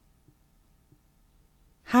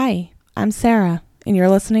Hi, I'm Sarah, and you're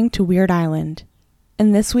listening to Weird Island.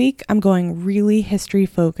 And this week, I'm going really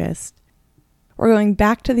history-focused. We're going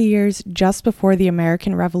back to the years just before the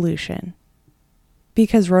American Revolution.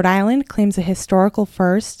 Because Rhode Island claims a historical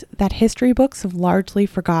first that history books have largely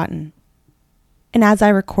forgotten. And as I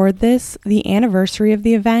record this, the anniversary of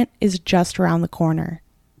the event is just around the corner.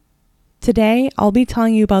 Today, I'll be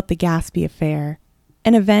telling you about the Gaspee Affair,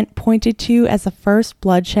 an event pointed to as the first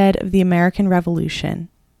bloodshed of the American Revolution.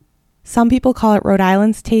 Some people call it Rhode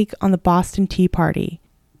Island's take on the Boston Tea Party,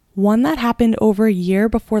 one that happened over a year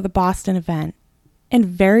before the Boston event, and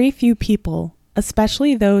very few people,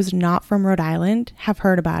 especially those not from Rhode Island, have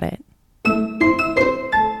heard about it.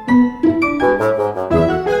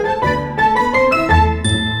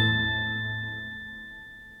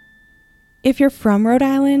 If you're from Rhode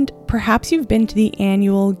Island, perhaps you've been to the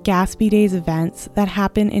annual Gaspee Days events that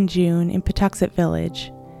happen in June in Patuxent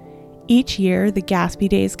Village. Each year, the Gaspee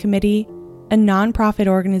Days Committee, a nonprofit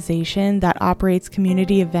organization that operates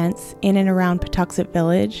community events in and around Patuxent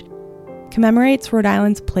Village, commemorates Rhode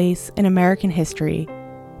Island's place in American history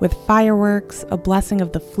with fireworks, a blessing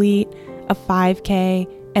of the fleet, a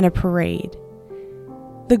 5K, and a parade.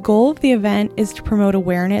 The goal of the event is to promote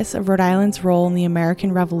awareness of Rhode Island's role in the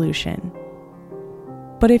American Revolution.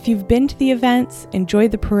 But if you've been to the events,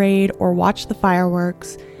 enjoyed the parade, or watched the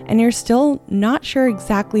fireworks, and you're still not sure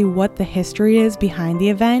exactly what the history is behind the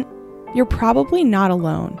event, you're probably not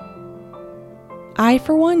alone. I,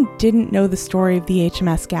 for one, didn't know the story of the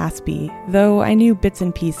HMS Gaspee, though I knew bits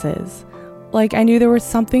and pieces. Like, I knew there was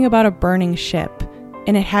something about a burning ship,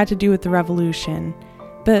 and it had to do with the Revolution.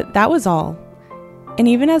 But that was all. And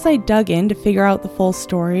even as I dug in to figure out the full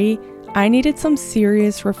story, I needed some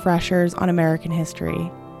serious refreshers on American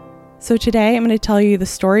history. So today I'm going to tell you the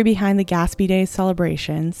story behind the Gaspee Day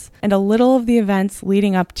celebrations and a little of the events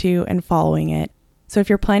leading up to and following it. So if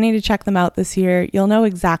you're planning to check them out this year, you'll know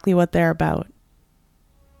exactly what they're about.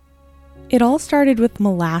 It all started with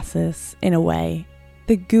molasses, in a way.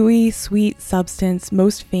 The gooey, sweet substance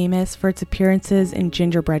most famous for its appearances in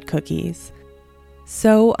gingerbread cookies.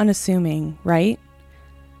 So unassuming, right?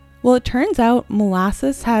 Well, it turns out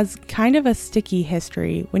molasses has kind of a sticky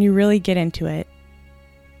history when you really get into it.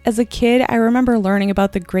 As a kid, I remember learning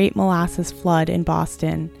about the Great Molasses Flood in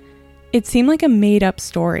Boston. It seemed like a made-up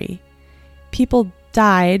story. People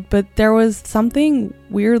died, but there was something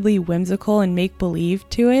weirdly whimsical and make-believe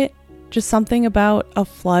to it, just something about a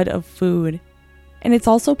flood of food. And it's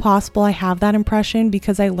also possible I have that impression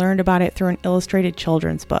because I learned about it through an illustrated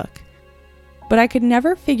children's book. But I could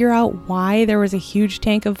never figure out why there was a huge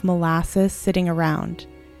tank of molasses sitting around.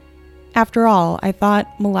 After all, I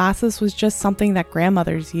thought molasses was just something that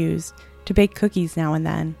grandmothers used to bake cookies now and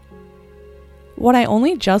then. What I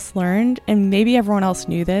only just learned, and maybe everyone else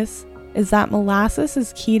knew this, is that molasses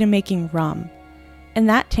is key to making rum. And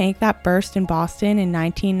that tank that burst in Boston in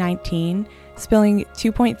 1919, spilling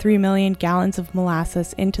 2.3 million gallons of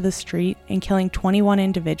molasses into the street and killing 21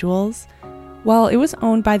 individuals, well, it was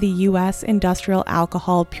owned by the U.S. Industrial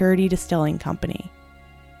Alcohol Purity Distilling Company.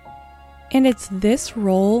 And it's this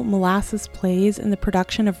role molasses plays in the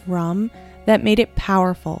production of rum that made it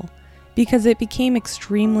powerful, because it became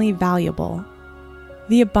extremely valuable.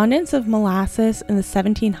 The abundance of molasses in the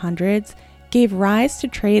 1700s gave rise to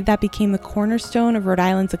trade that became the cornerstone of Rhode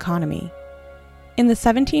Island's economy. In the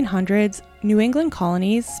 1700s, New England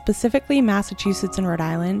colonies, specifically Massachusetts and Rhode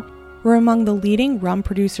Island, were among the leading rum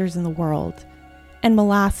producers in the world, and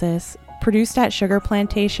molasses, produced at sugar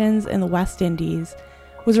plantations in the West Indies,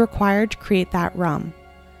 was required to create that rum.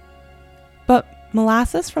 But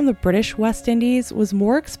molasses from the British West Indies was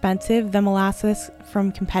more expensive than molasses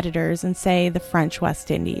from competitors in, say, the French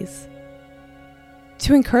West Indies.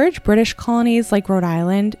 To encourage British colonies like Rhode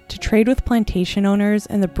Island to trade with plantation owners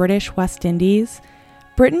in the British West Indies,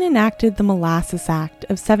 Britain enacted the Molasses Act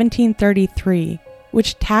of 1733,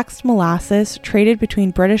 which taxed molasses traded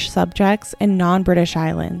between British subjects and non-British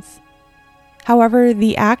islands. However,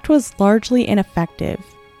 the act was largely ineffective.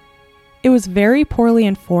 It was very poorly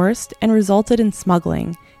enforced and resulted in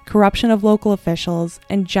smuggling, corruption of local officials,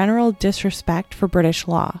 and general disrespect for British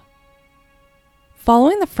law.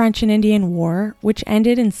 Following the French and Indian War, which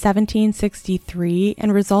ended in 1763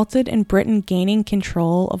 and resulted in Britain gaining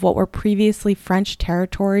control of what were previously French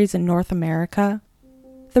territories in North America,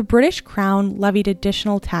 the British Crown levied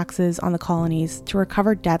additional taxes on the colonies to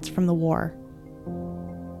recover debts from the war.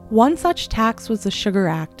 One such tax was the Sugar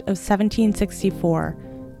Act of 1764,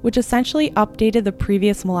 which essentially updated the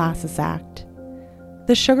previous Molasses Act.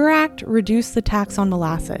 The Sugar Act reduced the tax on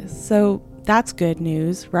molasses, so that's good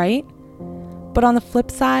news, right? But on the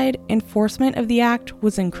flip side, enforcement of the act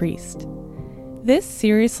was increased. This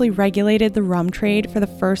seriously regulated the rum trade for the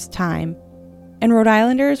first time, and Rhode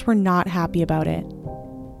Islanders were not happy about it.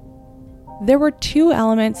 There were two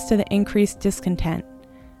elements to the increased discontent.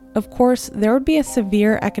 Of course, there would be a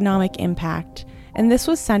severe economic impact, and this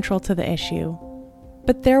was central to the issue.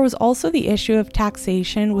 But there was also the issue of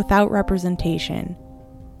taxation without representation,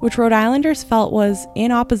 which Rhode Islanders felt was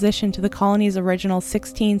in opposition to the colony's original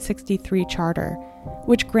 1663 charter,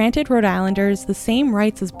 which granted Rhode Islanders the same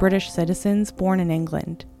rights as British citizens born in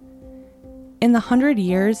England. In the 100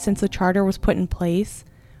 years since the charter was put in place,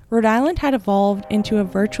 Rhode Island had evolved into a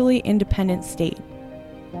virtually independent state.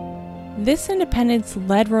 This independence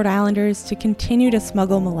led Rhode Islanders to continue to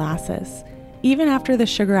smuggle molasses, even after the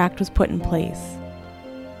Sugar Act was put in place.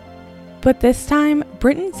 But this time,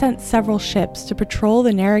 Britain sent several ships to patrol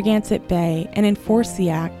the Narragansett Bay and enforce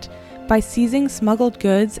the act by seizing smuggled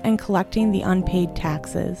goods and collecting the unpaid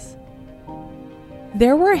taxes.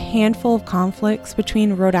 There were a handful of conflicts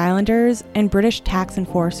between Rhode Islanders and British tax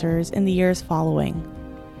enforcers in the years following.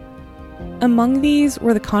 Among these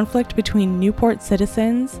were the conflict between Newport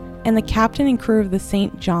citizens and the captain and crew of the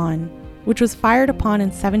St. John, which was fired upon in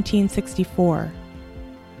 1764.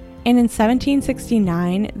 And in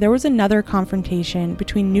 1769, there was another confrontation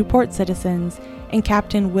between Newport citizens and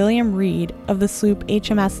Captain William Reed of the sloop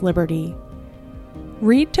HMS Liberty.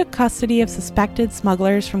 Reed took custody of suspected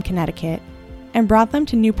smugglers from Connecticut and brought them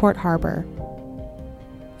to Newport Harbor.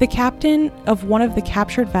 The captain of one of the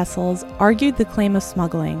captured vessels argued the claim of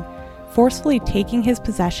smuggling, forcefully taking his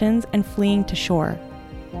possessions and fleeing to shore.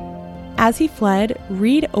 As he fled,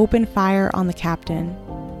 Reed opened fire on the captain.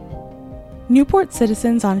 Newport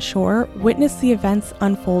citizens on shore witnessed the events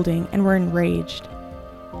unfolding and were enraged.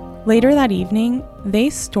 Later that evening, they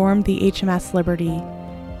stormed the HMS Liberty,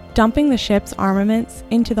 dumping the ship's armaments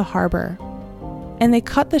into the harbor, and they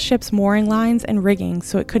cut the ship's mooring lines and rigging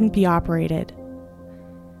so it couldn't be operated.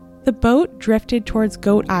 The boat drifted towards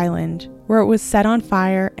Goat Island, where it was set on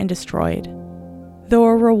fire and destroyed. Though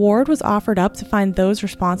a reward was offered up to find those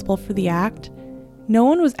responsible for the act, no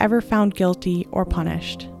one was ever found guilty or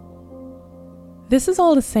punished. This is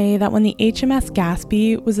all to say that when the HMS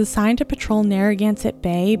Gaspee was assigned to patrol Narragansett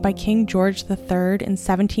Bay by King George III in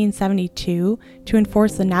 1772 to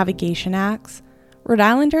enforce the Navigation Acts, Rhode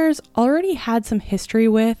Islanders already had some history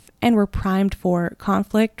with and were primed for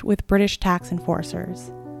conflict with British tax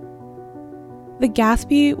enforcers. The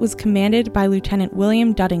Gaspee was commanded by Lieutenant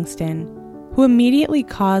William Duddingston, who immediately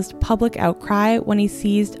caused public outcry when he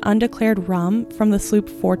seized undeclared rum from the sloop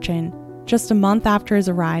Fortune just a month after his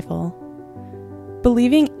arrival.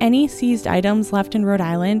 Believing any seized items left in Rhode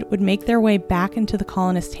Island would make their way back into the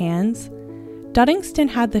colonists' hands, Duddingston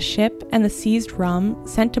had the ship and the seized rum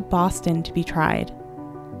sent to Boston to be tried.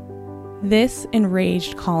 This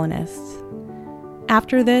enraged colonists.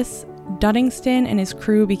 After this, Duddingston and his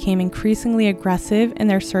crew became increasingly aggressive in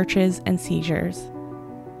their searches and seizures.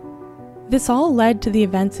 This all led to the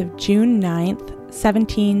events of June 9,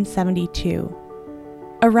 1772.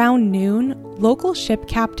 Around noon, local ship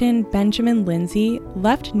captain Benjamin Lindsay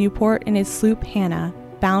left Newport in his sloop Hannah,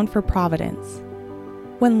 bound for Providence.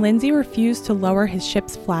 When Lindsay refused to lower his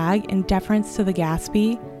ship's flag in deference to the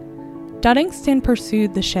Gaspee, Duddingston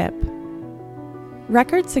pursued the ship.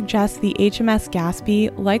 Records suggest the HMS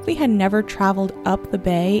Gaspee likely had never traveled up the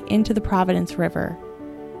bay into the Providence River,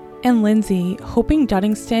 and Lindsay, hoping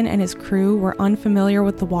Duddingston and his crew were unfamiliar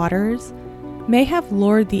with the waters, may have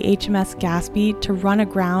lured the HMS Gaspee to run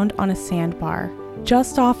aground on a sandbar,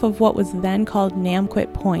 just off of what was then called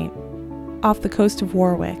Namquit Point, off the coast of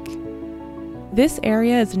Warwick. This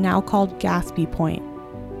area is now called Gaspee Point.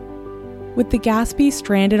 With the Gaspee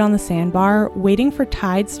stranded on the sandbar, waiting for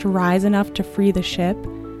tides to rise enough to free the ship,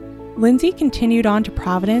 Lindsay continued on to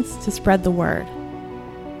Providence to spread the word.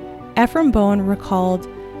 Ephraim Bowen recalled,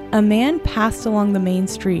 "A man passed along the main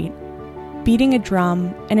street, beating a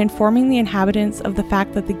drum and informing the inhabitants of the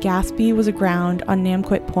fact that the Gaspee was aground on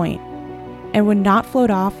Namquit Point and would not float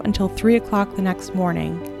off until 3 o'clock the next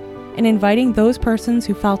morning, and inviting those persons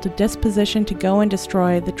who felt a disposition to go and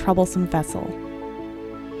destroy the troublesome vessel."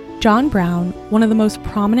 John Brown, one of the most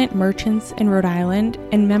prominent merchants in Rhode Island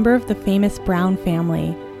and member of the famous Brown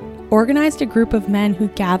family, organized a group of men who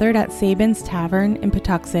gathered at Sabin's Tavern in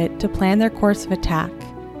Patuxet to plan their course of attack.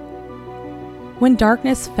 When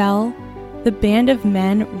darkness fell, the band of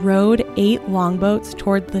men rowed 8 longboats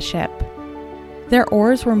toward the ship. Their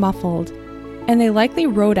oars were muffled, and they likely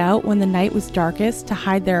rowed out when the night was darkest to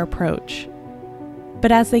hide their approach.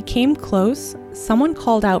 But as they came close, someone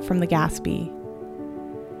called out from the Gaspee.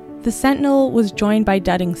 The sentinel was joined by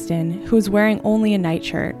Duddingston, who was wearing only a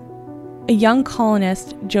nightshirt. A young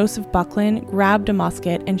colonist, Joseph Buckland, grabbed a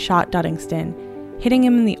musket and shot Duddingston, hitting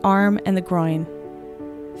him in the arm and the groin.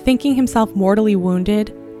 Thinking himself mortally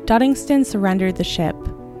wounded, Duddingston surrendered the ship.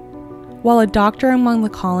 While a doctor among the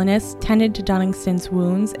colonists tended to Duddingston's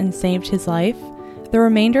wounds and saved his life, the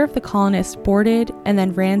remainder of the colonists boarded and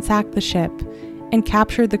then ransacked the ship and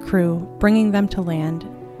captured the crew, bringing them to land.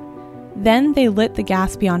 Then they lit the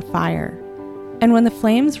Gaspee on fire, and when the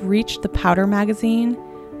flames reached the powder magazine,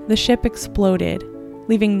 the ship exploded,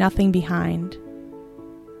 leaving nothing behind.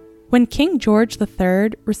 When King George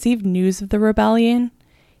III received news of the rebellion,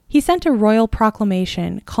 he sent a royal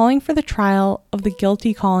proclamation calling for the trial of the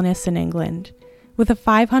guilty colonists in England, with a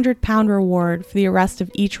 £500 reward for the arrest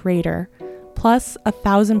of each raider, plus a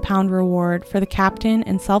 £1,000 reward for the captain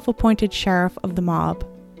and self-appointed sheriff of the mob.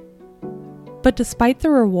 But despite the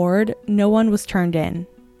reward, no one was turned in.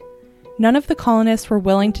 None of the colonists were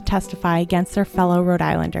willing to testify against their fellow Rhode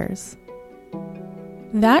Islanders.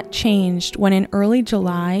 That changed when in early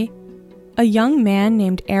July, a young man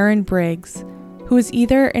named Aaron Briggs, who was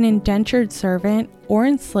either an indentured servant or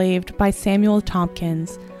enslaved by Samuel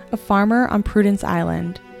Tompkins, a farmer on Prudence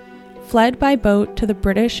Island, fled by boat to the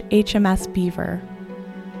British HMS Beaver.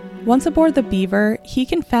 Once aboard the Beaver, he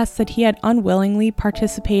confessed that he had unwillingly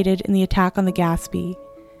participated in the attack on the Gaspee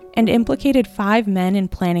and implicated 5 men in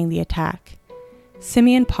planning the attack: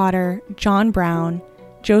 Simeon Potter, John Brown,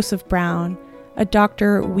 Joseph Brown, a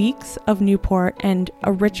Dr. Weeks of Newport, and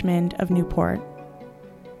a Richmond of Newport.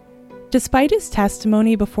 Despite his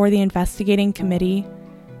testimony before the investigating committee,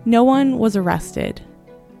 no one was arrested.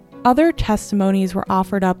 Other testimonies were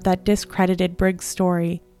offered up that discredited Briggs'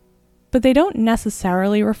 story, but they don't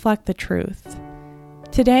necessarily reflect the truth.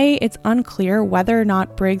 Today, it's unclear whether or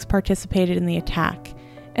not Briggs participated in the attack,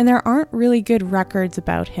 and there aren't really good records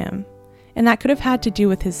about him, and that could have had to do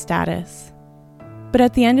with his status. But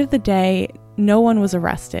at the end of the day, no one was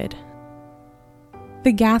arrested.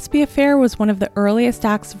 The Gaspee affair was one of the earliest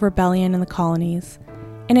acts of rebellion in the colonies,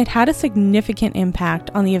 and it had a significant impact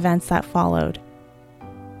on the events that followed.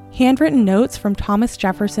 Handwritten notes from Thomas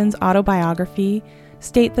Jefferson's autobiography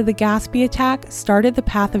state that the Gaspee attack started the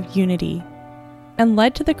path of unity and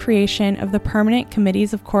led to the creation of the Permanent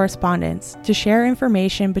Committees of Correspondence to share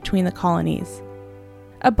information between the colonies,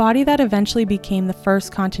 a body that eventually became the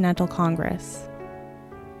First Continental Congress.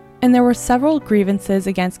 And there were several grievances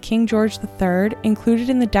against King George III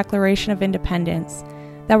included in the Declaration of Independence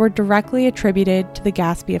that were directly attributed to the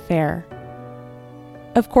Gaspee affair.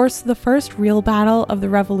 Of course, the first real battle of the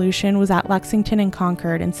Revolution was at Lexington and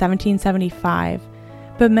Concord in 1775,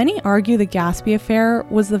 but many argue the Gaspee affair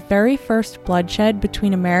was the very first bloodshed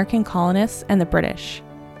between American colonists and the British.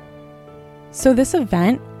 So this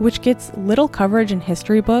event, which gets little coverage in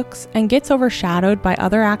history books and gets overshadowed by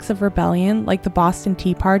other acts of rebellion like the Boston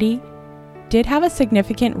Tea Party, did have a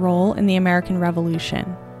significant role in the American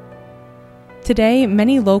Revolution. Today,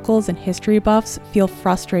 many locals and history buffs feel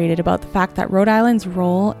frustrated about the fact that Rhode Island's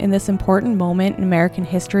role in this important moment in American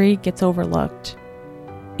history gets overlooked.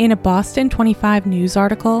 In a Boston 25 news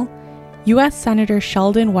article, U.S. Senator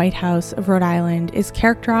Sheldon Whitehouse of Rhode Island is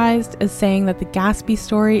characterized as saying that the Gaspee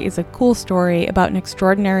story is a cool story about an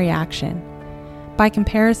extraordinary action. By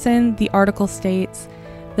comparison, the article states,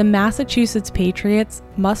 the Massachusetts Patriots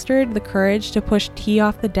mustered the courage to push tea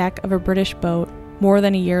off the deck of a British boat more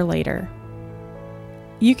than a year later.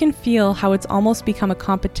 You can feel how it's almost become a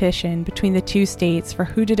competition between the two states for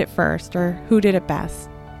who did it first or who did it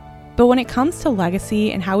best. But when it comes to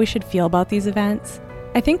legacy and how we should feel about these events,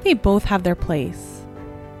 I think they both have their place.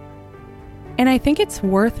 And I think it's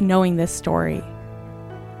worth knowing this story.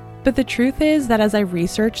 But the truth is that as I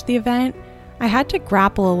researched the event, I had to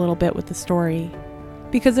grapple a little bit with the story,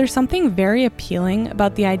 because there's something very appealing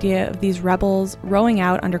about the idea of these rebels rowing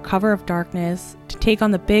out under cover of darkness to take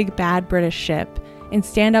on the big bad British ship and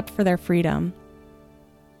stand up for their freedom.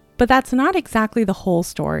 But that's not exactly the whole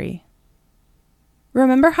story.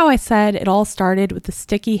 Remember how I said it all started with the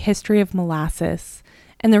sticky history of molasses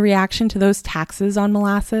and the reaction to those taxes on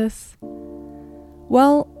molasses?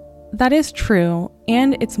 Well, that is true,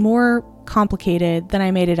 and it's more complicated than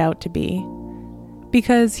I made it out to be.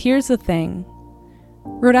 Because here's the thing.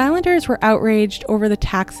 Rhode Islanders were outraged over the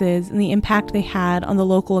taxes and the impact they had on the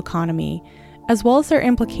local economy, as well as their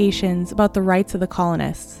implications about the rights of the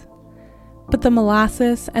colonists. But the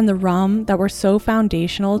molasses and the rum that were so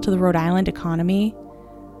foundational to the Rhode Island economy,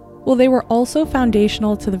 well, they were also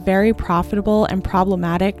foundational to the very profitable and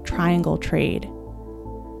problematic triangle trade.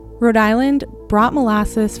 Rhode Island brought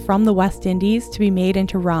molasses from the West Indies to be made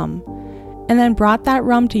into rum, and then brought that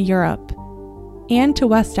rum to Europe and to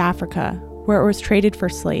West Africa, where it was traded for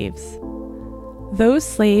slaves. Those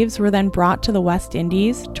slaves were then brought to the West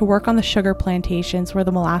Indies to work on the sugar plantations where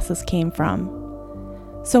the molasses came from.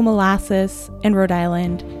 So molasses and Rhode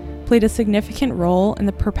Island played a significant role in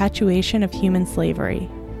the perpetuation of human slavery.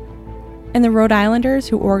 And the Rhode Islanders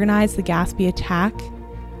who organized the Gaspee attack,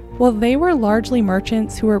 well, they were largely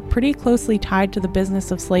merchants who were pretty closely tied to the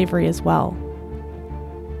business of slavery as well.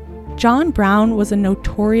 John Brown was a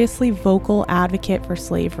notoriously vocal advocate for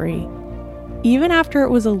slavery, even after it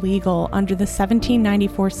was illegal under the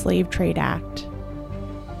 1794 Slave Trade Act.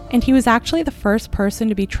 And he was actually the first person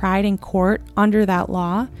to be tried in court under that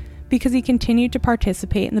law because he continued to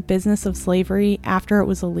participate in the business of slavery after it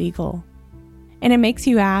was illegal. And it makes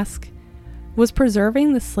you ask, was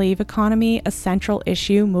preserving the slave economy a central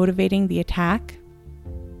issue motivating the attack?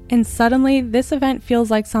 And suddenly, this event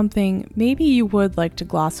feels like something maybe you would like to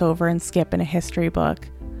gloss over and skip in a history book,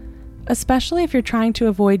 especially if you're trying to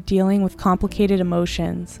avoid dealing with complicated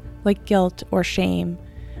emotions like guilt or shame,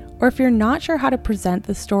 or if you're not sure how to present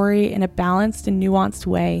the story in a balanced and nuanced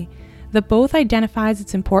way that both identifies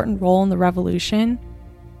its important role in the revolution,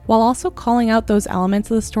 while also calling out those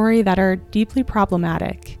elements of the story that are deeply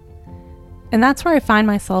problematic. And that's where I find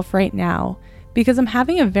myself right now, because I'm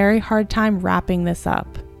having a very hard time wrapping this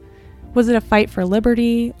up. Was it a fight for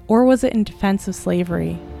liberty, or was it in defense of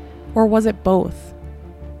slavery? Or was it both?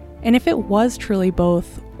 And if it was truly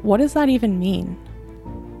both, what does that even mean?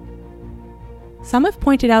 Some have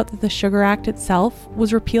pointed out that the Sugar Act itself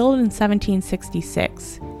was repealed in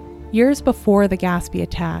 1766, years before the Gaspee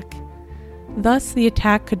attack. Thus, the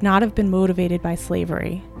attack could not have been motivated by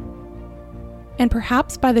slavery. And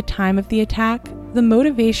perhaps by the time of the attack, the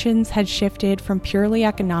motivations had shifted from purely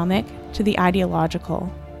economic to the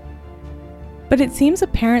ideological. But it seems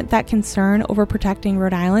apparent that concern over protecting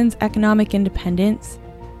Rhode Island's economic independence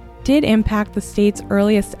did impact the state's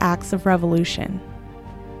earliest acts of revolution.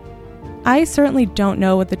 I certainly don't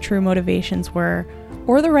know what the true motivations were,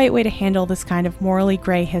 or the right way to handle this kind of morally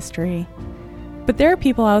gray history. But there are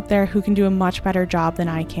people out there who can do a much better job than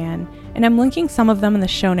I can, and I'm linking some of them in the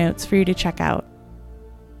show notes for you to check out.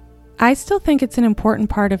 I still think it's an important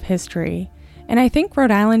part of history, and I think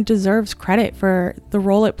Rhode Island deserves credit for the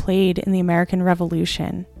role it played in the American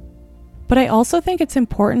Revolution. But I also think it's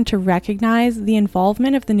important to recognize the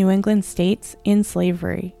involvement of the New England states in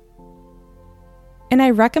slavery. And I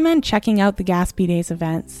recommend checking out the Gaspee Days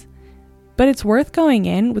events, but it's worth going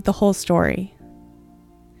in with the whole story.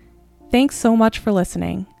 Thanks so much for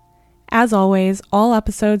listening. As always, all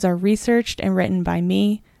episodes are researched and written by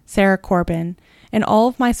me, Sarah Corbin, and all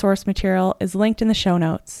of my source material is linked in the show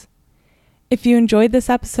notes. If you enjoyed this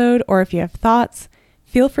episode or if you have thoughts,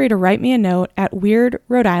 feel free to write me a note at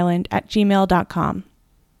weirdrhodeisland@gmail.com.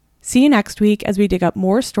 See you next week as we dig up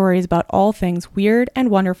more stories about all things weird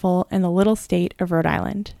and wonderful in the little state of Rhode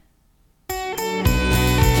Island.